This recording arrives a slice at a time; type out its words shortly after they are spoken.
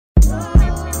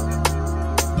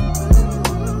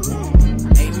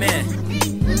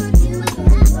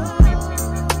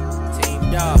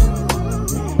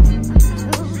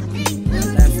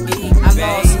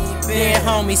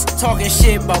homies talking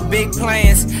shit about big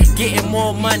plans, getting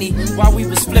more money while we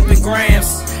was flipping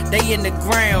grams. They in the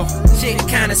ground, shit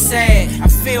kinda sad, I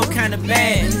feel kinda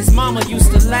bad. His mama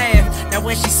used to laugh, now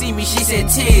when she see me she said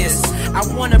tears. I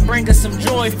wanna bring her some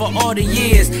joy for all the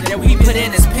years that we put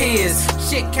in as peers.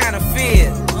 Shit kinda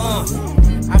fear,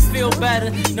 I feel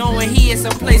better knowing he is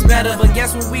someplace better. But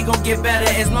guess what, we gon' get better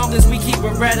as long as we keep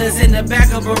Berettas in the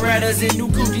back of Berettas and new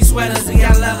Gucci sweaters. We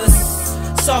got leathers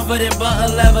softer than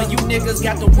butter leather. You niggas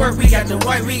got the work, we got the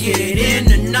right, we get it in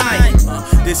the night.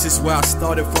 This is where I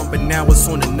started from, but now it's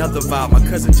on another vibe. My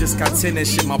cousin just got 10 and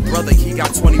shit, my brother, he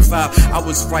got 25. I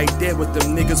was right there with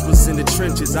them niggas, was in the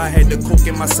trenches. I had the coke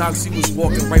in my socks, he was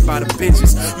walking right by the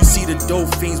benches. You see the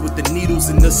dope fiends with the needles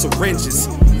and the syringes,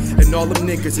 and all them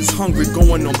niggas is hungry,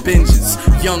 going on binges.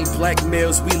 Young black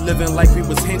males, we living like we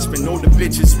was henchmen. Know the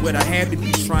bitches with a habit,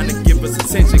 be trying to give us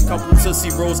attention. Couple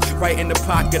Tootsie Rolls right in the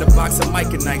pocket, a box of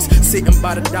Micronites. Sitting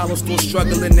by the dollar store,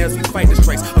 struggling as we fight the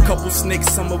strikes. A couple snakes,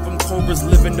 some of them cobras,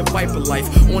 living the viper life.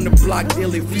 On the block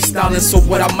daily, freestyling, so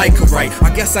what I might could write.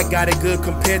 I guess I got it good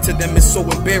compared to them, it's so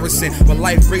embarrassing. When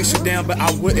life breaks you down, but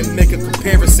I wouldn't make a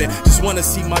comparison. Just wanna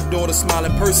see my daughter smile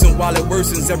in person while it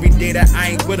worsens every day that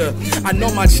I ain't with her. I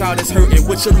know my child is hurting.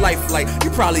 What's your life like? You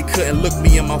probably couldn't look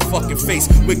me in my fucking face.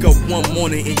 Wake up one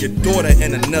morning and your daughter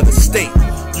in another state.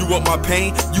 You want my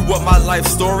pain? You want my life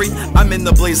story? I'm in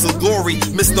the blaze of glory.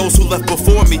 Miss those who left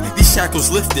before me. These shackles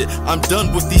lifted. I'm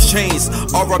done with these chains.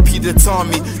 R.I.P. to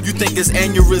Tommy. You think it's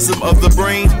aneurysm of the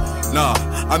brain? Nah,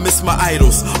 I miss my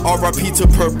idols. R.I.P. to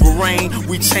Purple Rain.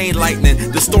 We chain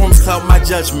lightning. The storms cloud my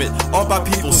judgment. All my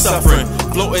people suffering.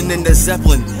 Floating in the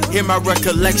Zeppelin. Hear my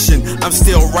recollection. I'm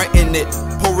still writing it.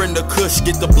 Pour in the kush,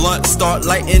 get the blunt, start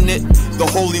lighting it. The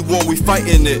holy war, we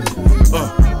fighting it.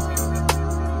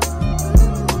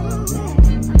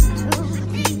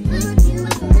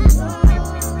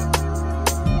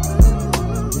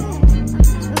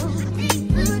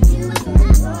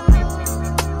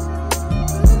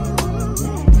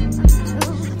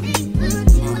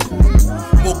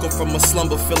 Woke up from a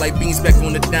slumber, feel like beans back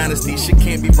on the dynasty. Shit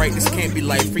can't be right, this can't be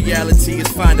life. Reality is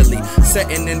finally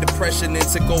setting in depression and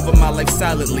took over my life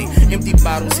silently. Empty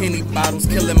bottles, Henny bottles,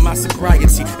 killing my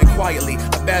sobriety. And quietly,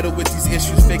 I battle with these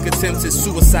issues. Fake attempts at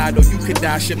suicide, or you could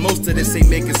die. Shit, most of this ain't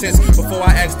making sense. Before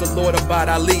I ask the Lord about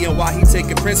Ali and why he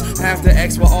taking Prince, I have to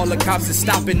ask why all the cops is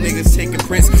stopping niggas taking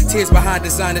Prince. Tears behind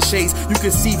designer shades, you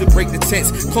can see it break the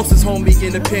tents. Closest homie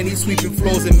in the penny, sweeping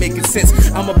floors and making sense.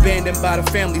 I'm abandoned by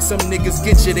the family, some niggas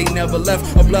get you, they never left.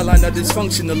 A bloodline of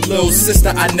dysfunction, a little sister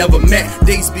I never met.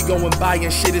 Days be going by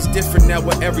and shit is different now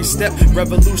with every step.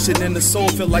 Revolution in the soul,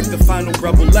 feel like the final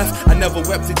rebel left. I never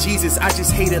wept to Jesus, I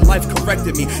just hated life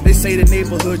corrected me. They say the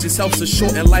neighborhood just helps to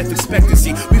shorten life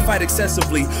expectancy. We fight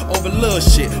excessively over little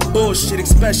shit, bullshit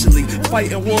especially.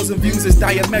 Fighting wars and views is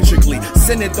diametrically.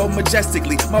 Sinning though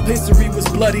majestically. My history was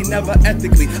bloody, never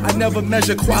ethically. I never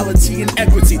measure quality and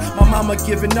equity. My mama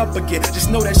giving up again, just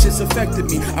know that shit's affected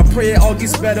me. I pray it all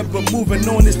gets better, but moving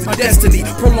on is my destiny.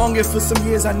 Prolong it for some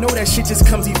years, I know that shit just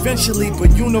comes eventually.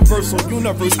 But universal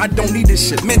universe, I don't need this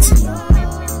shit mentally.